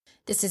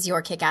This is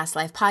your Kick-Ass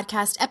Life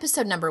podcast,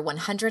 episode number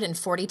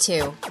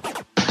 142.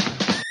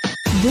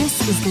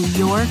 This is the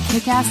Your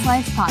Kick-Ass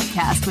Life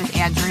podcast with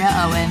Andrea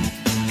Owen,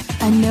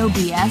 a no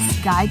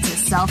BS guide to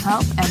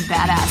self-help and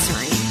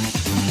badassery.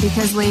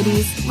 Because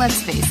ladies,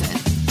 let's face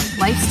it,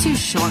 life's too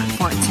short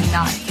for it to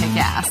not kick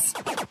ass.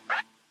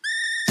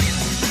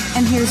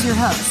 And here's your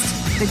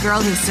host, the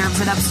girl who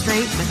serves it up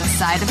straight with a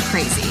side of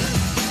crazy,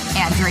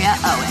 Andrea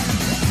Owen.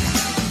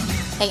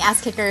 Hey,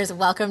 ass kickers,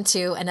 welcome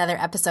to another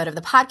episode of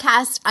the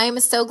podcast. I am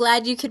so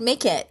glad you could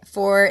make it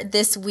for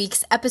this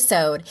week's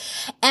episode.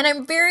 And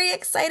I'm very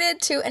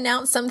excited to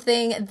announce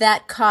something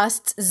that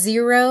costs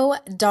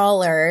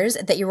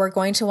 $0 that you are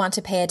going to want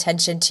to pay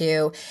attention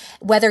to.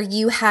 Whether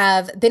you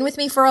have been with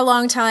me for a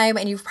long time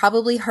and you've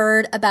probably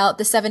heard about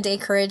the 7-Day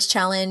Courage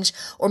Challenge,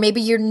 or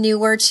maybe you're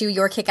newer to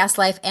Your Kick-Ass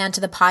Life and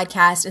to the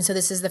podcast, and so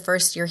this is the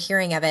first you're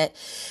hearing of it.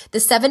 The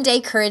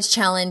 7-Day Courage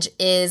Challenge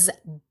is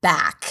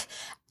back.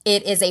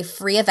 It is a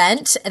free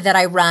event that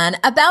I run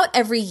about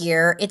every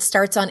year. It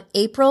starts on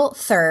April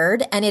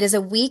 3rd, and it is a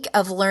week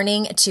of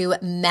learning to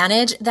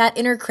manage that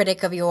inner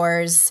critic of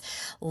yours,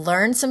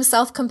 learn some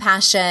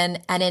self-compassion,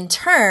 and in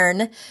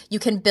turn, you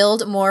can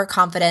build more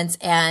confidence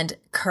and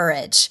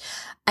courage.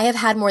 I have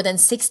had more than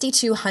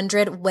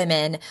 6,200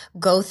 women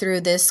go through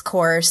this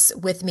course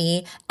with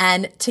me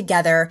and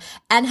together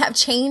and have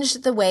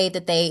changed the way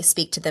that they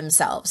speak to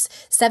themselves.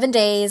 7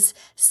 days,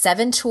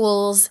 7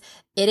 tools.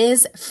 It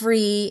is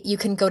free. You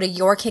can go to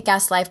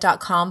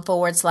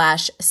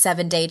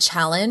yourkickasslife.com/7-day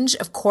challenge.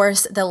 Of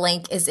course, the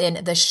link is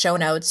in the show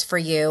notes for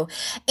you.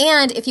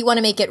 And if you want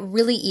to make it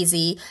really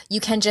easy, you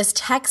can just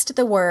text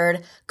the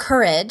word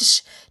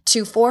courage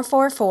to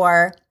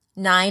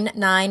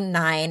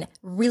 444-999.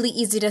 Really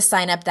easy to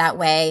sign up that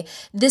way.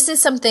 This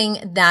is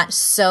something that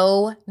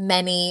so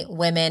many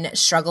women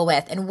struggle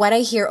with. And what I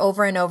hear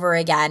over and over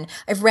again,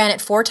 I've ran it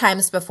 4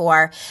 times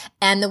before,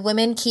 and the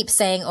women keep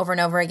saying over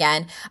and over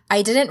again,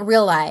 I didn't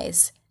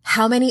realize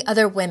how many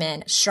other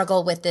women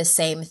struggle with this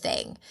same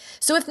thing.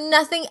 So if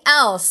nothing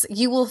else,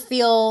 you will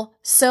feel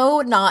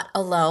so not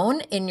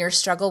alone in your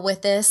struggle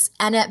with this.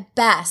 And at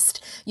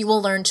best, you will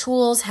learn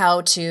tools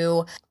how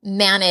to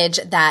manage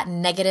that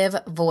negative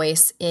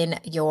voice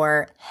in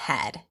your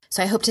head.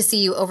 So I hope to see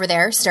you over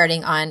there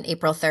starting on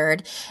April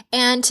 3rd.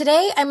 And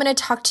today I'm going to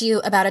talk to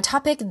you about a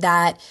topic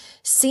that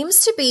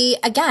seems to be,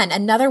 again,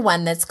 another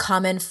one that's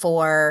common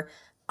for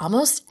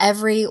almost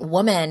every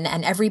woman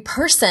and every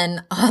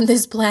person on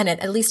this planet,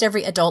 at least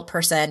every adult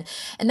person.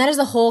 And that is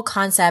the whole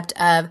concept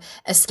of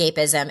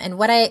escapism. And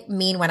what I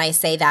mean when I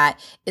say that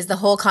is the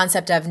whole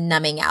concept of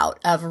numbing out,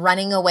 of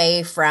running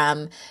away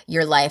from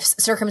your life's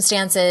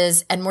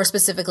circumstances, and more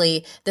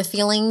specifically, the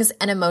feelings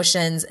and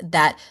emotions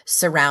that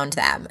surround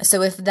them.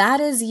 So if that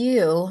is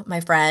you, my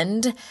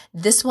friend,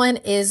 this one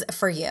is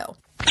for you.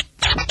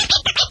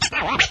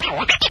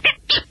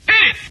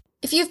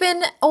 If you've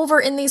been over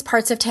in these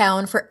parts of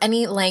town for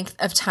any length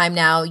of time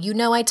now, you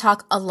know I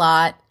talk a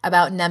lot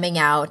about numbing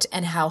out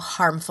and how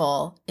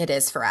harmful it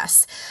is for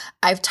us.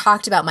 I've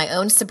talked about my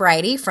own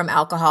sobriety from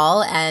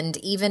alcohol and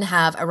even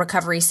have a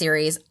recovery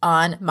series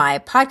on my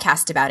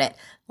podcast about it.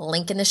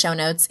 Link in the show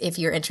notes if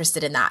you're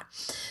interested in that.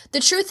 The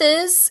truth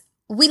is,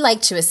 we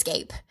like to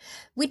escape.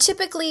 We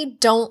typically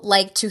don't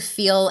like to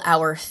feel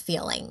our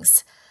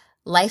feelings.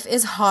 Life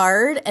is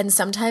hard, and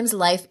sometimes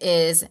life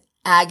is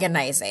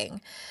agonizing.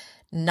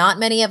 Not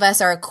many of us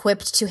are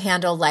equipped to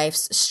handle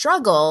life's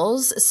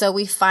struggles, so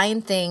we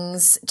find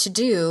things to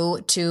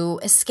do to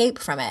escape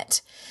from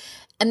it.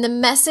 And the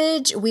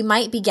message we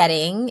might be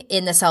getting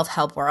in the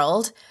self-help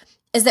world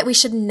is that we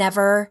should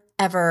never,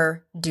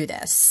 ever do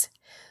this.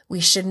 We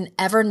shouldn't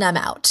ever numb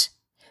out.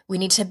 We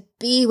need to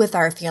be with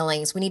our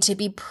feelings. We need to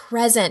be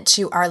present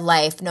to our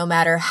life, no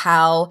matter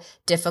how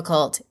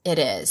difficult it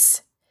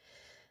is.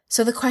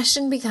 So the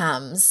question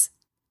becomes,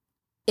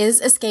 is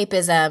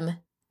escapism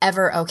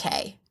ever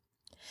okay?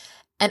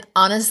 And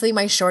honestly,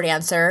 my short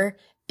answer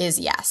is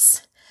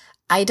yes.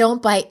 I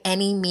don't by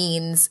any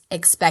means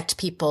expect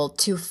people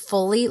to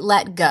fully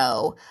let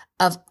go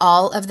of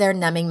all of their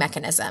numbing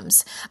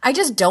mechanisms. I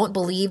just don't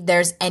believe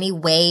there's any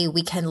way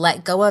we can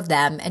let go of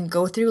them and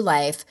go through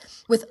life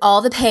with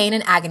all the pain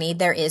and agony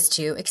there is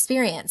to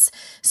experience.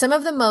 Some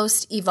of the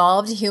most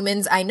evolved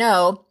humans I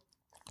know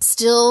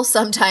still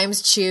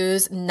sometimes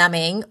choose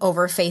numbing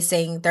over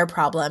facing their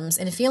problems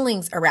and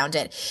feelings around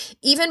it.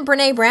 Even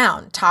Brené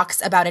Brown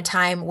talks about a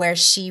time where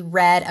she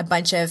read a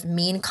bunch of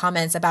mean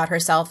comments about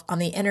herself on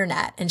the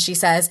internet. And she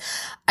says,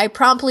 I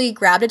promptly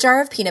grabbed a jar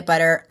of peanut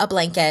butter, a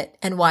blanket,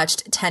 and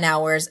watched 10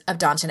 hours of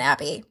Downton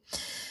Abbey.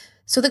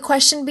 So the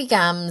question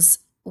becomes,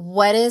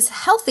 what is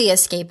healthy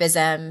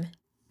escapism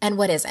and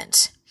what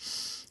isn't?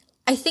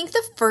 I think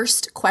the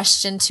first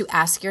question to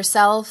ask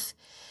yourself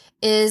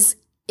is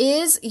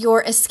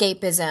your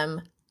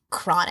escapism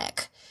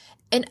chronic?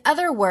 In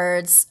other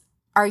words,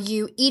 are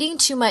you eating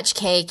too much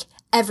cake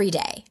every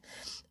day?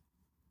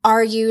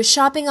 Are you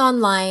shopping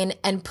online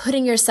and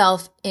putting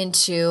yourself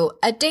into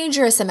a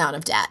dangerous amount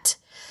of debt?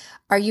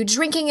 Are you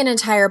drinking an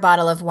entire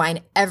bottle of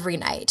wine every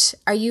night?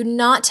 Are you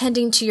not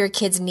tending to your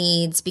kids'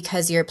 needs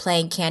because you're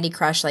playing Candy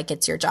Crush like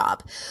it's your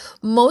job?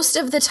 Most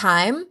of the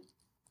time,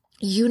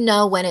 you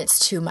know when it's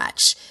too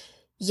much.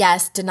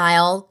 Yes,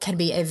 denial can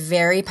be a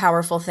very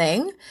powerful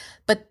thing,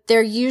 but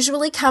there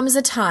usually comes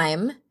a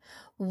time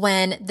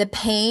when the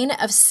pain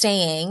of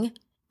staying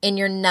in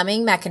your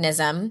numbing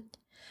mechanism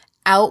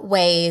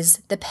outweighs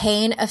the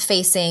pain of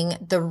facing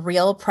the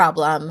real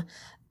problem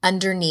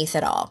underneath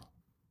it all.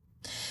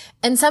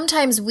 And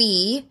sometimes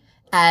we,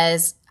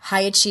 as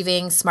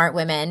high-achieving, smart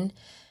women,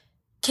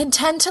 can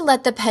tend to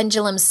let the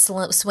pendulum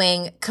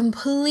swing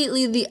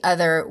completely the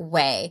other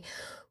way.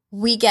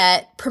 We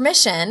get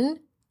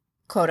permission,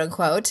 quote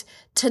unquote,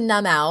 to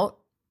numb out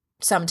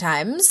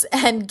sometimes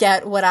and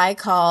get what I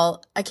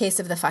call a case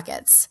of the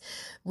fuckets.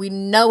 We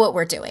know what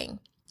we're doing.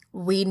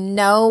 We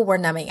know we're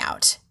numbing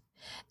out.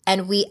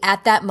 And we,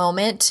 at that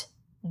moment,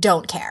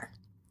 don't care.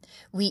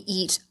 We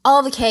eat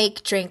all the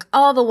cake, drink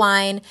all the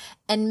wine,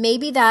 and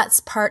maybe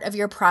that's part of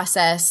your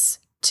process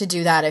to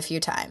do that a few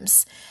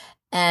times.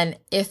 And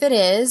if it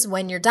is,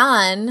 when you're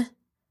done,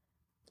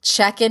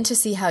 check in to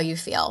see how you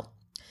feel.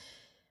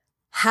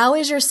 How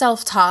is your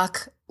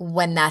self-talk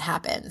when that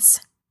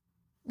happens?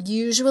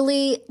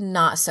 Usually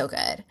not so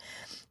good.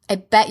 I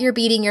bet you're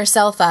beating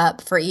yourself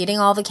up for eating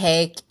all the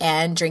cake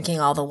and drinking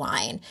all the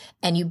wine.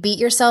 And you beat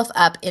yourself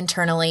up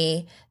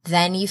internally,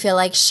 then you feel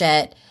like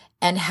shit.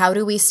 And how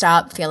do we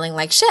stop feeling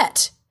like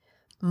shit?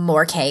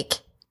 More cake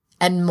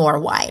and more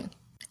wine.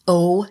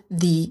 Oh,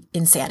 the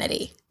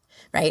insanity,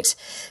 right?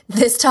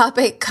 This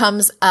topic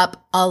comes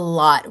up a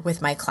lot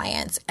with my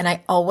clients, and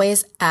I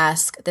always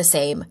ask the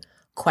same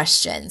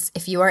questions.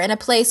 If you are in a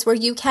place where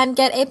you can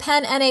get a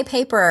pen and a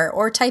paper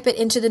or type it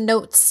into the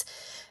notes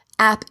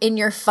app in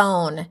your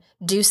phone,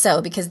 do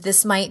so, because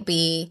this might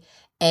be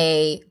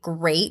a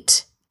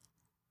great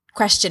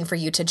question for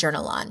you to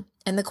journal on.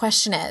 And the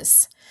question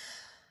is,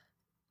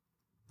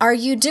 are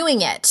you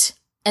doing it,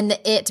 and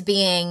the it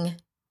being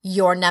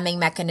your numbing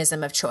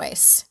mechanism of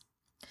choice,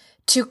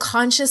 to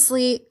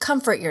consciously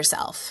comfort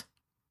yourself?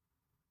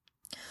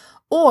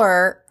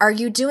 Or are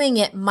you doing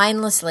it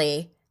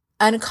mindlessly,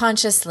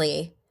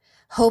 unconsciously,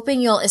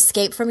 hoping you'll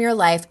escape from your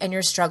life and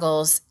your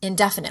struggles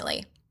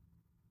indefinitely?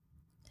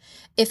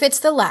 If it's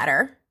the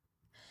latter,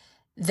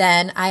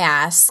 then I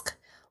ask,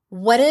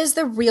 what is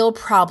the real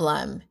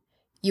problem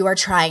you are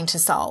trying to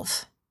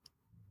solve?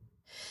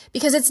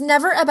 Because it's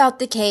never about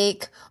the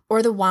cake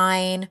or the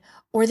wine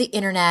or the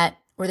internet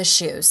or the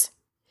shoes.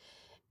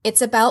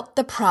 It's about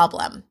the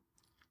problem,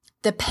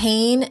 the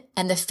pain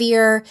and the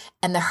fear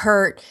and the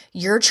hurt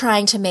you're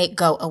trying to make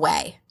go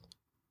away.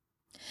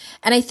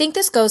 And I think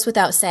this goes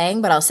without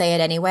saying, but I'll say it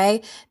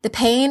anyway. The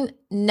pain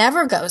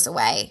never goes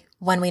away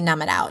when we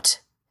numb it out.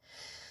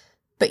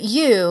 But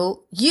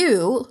you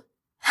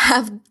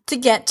have to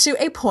get to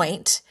a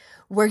point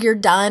where you're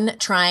done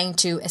trying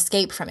to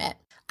escape from it.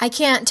 I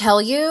can't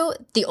tell you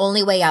the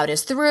only way out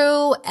is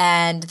through,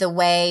 and the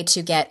way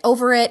to get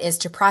over it is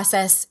to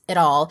process it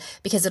all,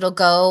 because it'll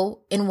go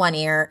in one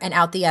ear and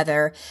out the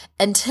other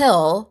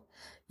until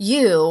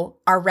you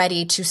are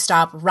ready to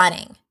stop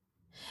running,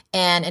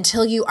 and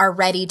until you are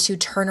ready to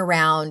turn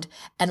around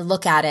and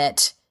look at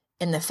it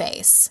in the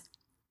face.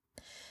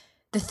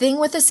 The thing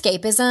with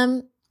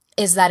escapism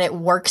is that it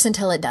works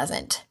until it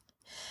doesn't.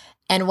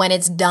 And when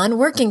it's done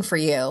working for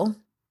you,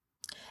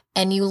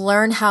 and you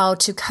learn how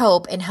to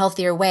cope in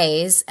healthier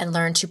ways and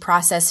learn to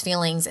process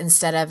feelings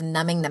instead of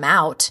numbing them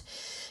out,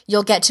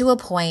 you'll get to a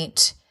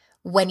point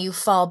when you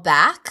fall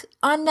back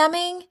on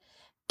numbing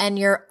and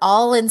you're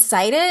all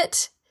inside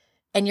it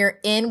and you're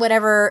in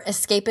whatever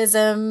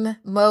escapism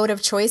mode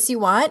of choice you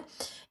want,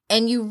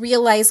 and you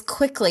realize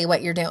quickly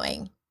what you're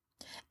doing.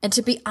 And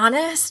to be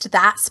honest,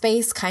 that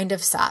space kind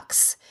of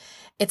sucks.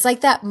 It's like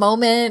that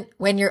moment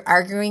when you're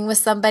arguing with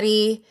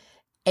somebody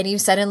and you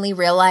suddenly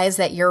realize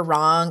that you're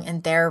wrong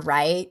and they're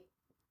right.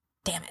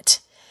 Damn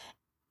it.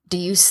 Do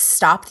you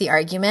stop the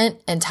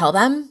argument and tell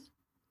them?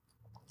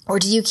 Or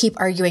do you keep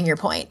arguing your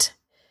point?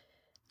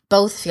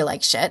 Both feel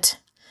like shit.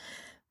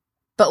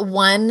 But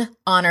one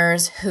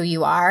honors who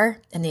you are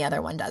and the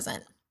other one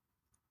doesn't.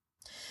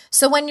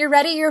 So when you're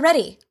ready, you're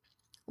ready.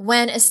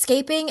 When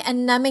escaping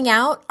and numbing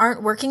out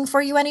aren't working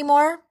for you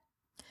anymore,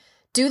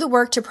 do the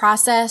work to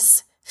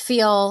process,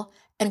 feel,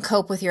 and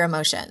cope with your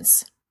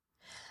emotions.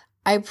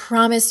 I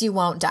promise you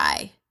won't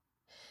die.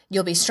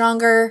 You'll be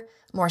stronger,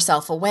 more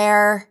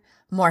self-aware,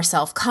 more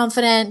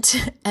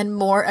self-confident, and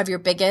more of your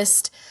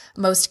biggest,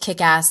 most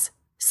kick-ass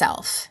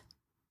self.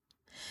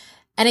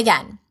 And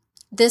again,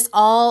 this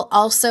all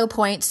also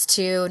points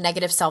to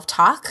negative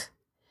self-talk.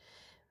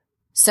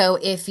 So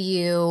if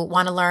you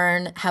want to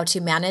learn how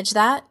to manage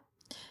that,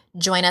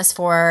 join us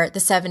for the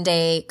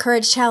 7-day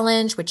courage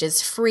challenge, which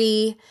is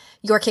free.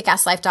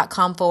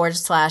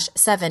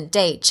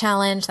 yourkickasslife.com/7-day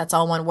challenge. That's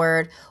all one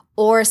word.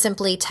 Or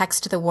simply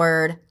text the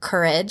word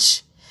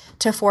courage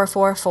to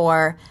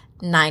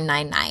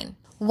 444-999.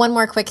 One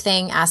more quick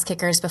thing, ass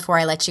kickers, before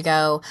I let you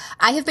go.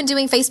 I have been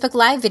doing Facebook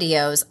Live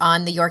videos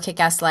on the Your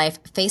Kick-Ass Life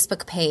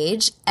Facebook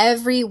page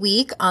every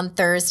week on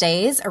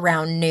Thursdays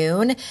around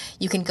noon.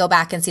 You can go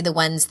back and see the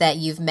ones that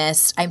you've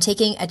missed. I'm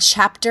taking a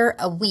chapter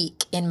a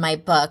week in my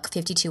book,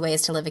 52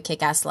 Ways to Live a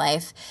Kick-Ass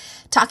Life,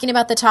 talking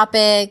about the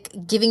topic,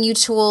 giving you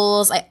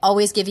tools. I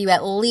always give you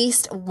at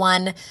least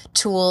one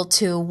tool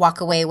to walk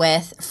away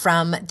with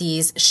from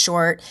these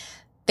short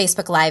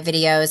Facebook Live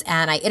videos,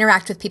 and I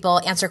interact with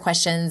people, answer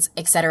questions,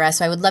 etc.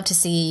 So I would love to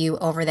see you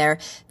over there,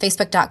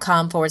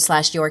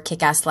 facebook.com/Your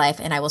Kick-Ass Life,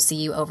 and I will see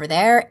you over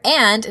there.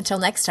 And until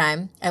next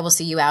time, I will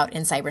see you out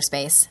in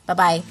cyberspace.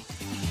 Bye-bye.